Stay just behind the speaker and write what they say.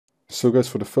So guys,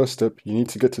 for the first step, you need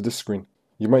to get to this screen.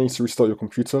 You might need to restart your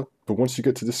computer, but once you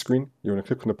get to this screen, you want to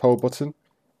click on the power button,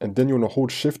 and then you want to hold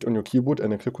shift on your keyboard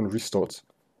and then click on restart.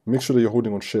 Make sure that you're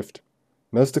holding on shift.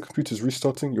 Now as the computer is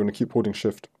restarting, you want to keep holding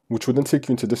shift, which will then take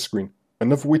you into this screen.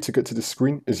 Another way to get to this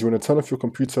screen is you want to turn off your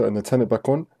computer and then turn it back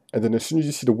on, and then as soon as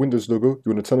you see the Windows logo,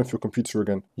 you want to turn off your computer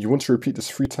again. You want to repeat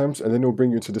this 3 times and then it will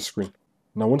bring you into this screen.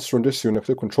 Now once you're on this, you want to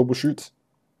click on troubleshoot,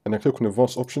 and then click on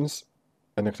advanced options,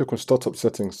 and then click on startup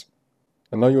settings.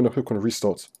 And now you want to click on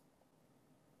restart.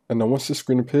 And now once this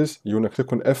screen appears, you want to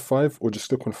click on F5 or just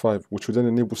click on 5, which will then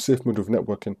enable safe mode with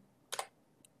networking.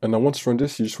 And now once you're on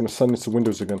this, you just want to sign into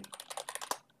Windows again.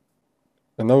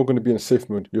 And now we're going to be in safe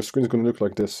mode. Your screen is going to look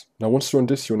like this. Now once you're on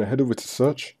this, you want to head over to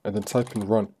search and then type in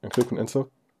run and click on enter.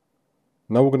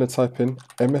 Now we're going to type in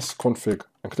msconfig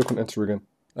and click on enter again.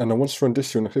 And now once you're on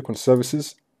this, you want to click on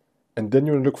services, and then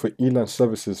you want to look for ELAN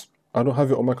services. I don't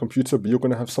have it on my computer, but you're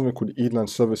going to have something called ELAN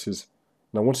services.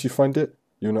 Now once you find it,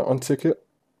 you want to untick it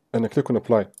and then click on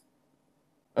apply.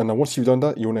 And now once you've done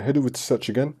that, you want to head over to search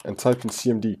again and type in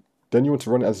CMD. Then you want to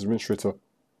run it as administrator.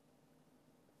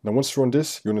 Now once you're on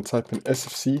this, you want to type in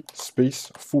sfc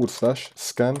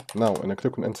 /scan now and then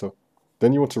click on enter.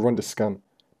 Then you want to run the scan.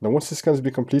 Now once the scan has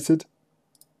been completed,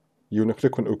 you want to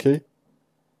click on OK,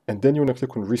 and then you want to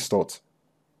click on restart.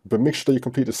 But make sure that you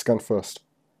complete the scan first,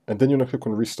 and then you want to click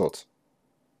on restart.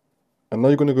 And now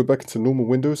you're going to go back into normal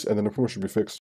Windows and then the problem should be fixed.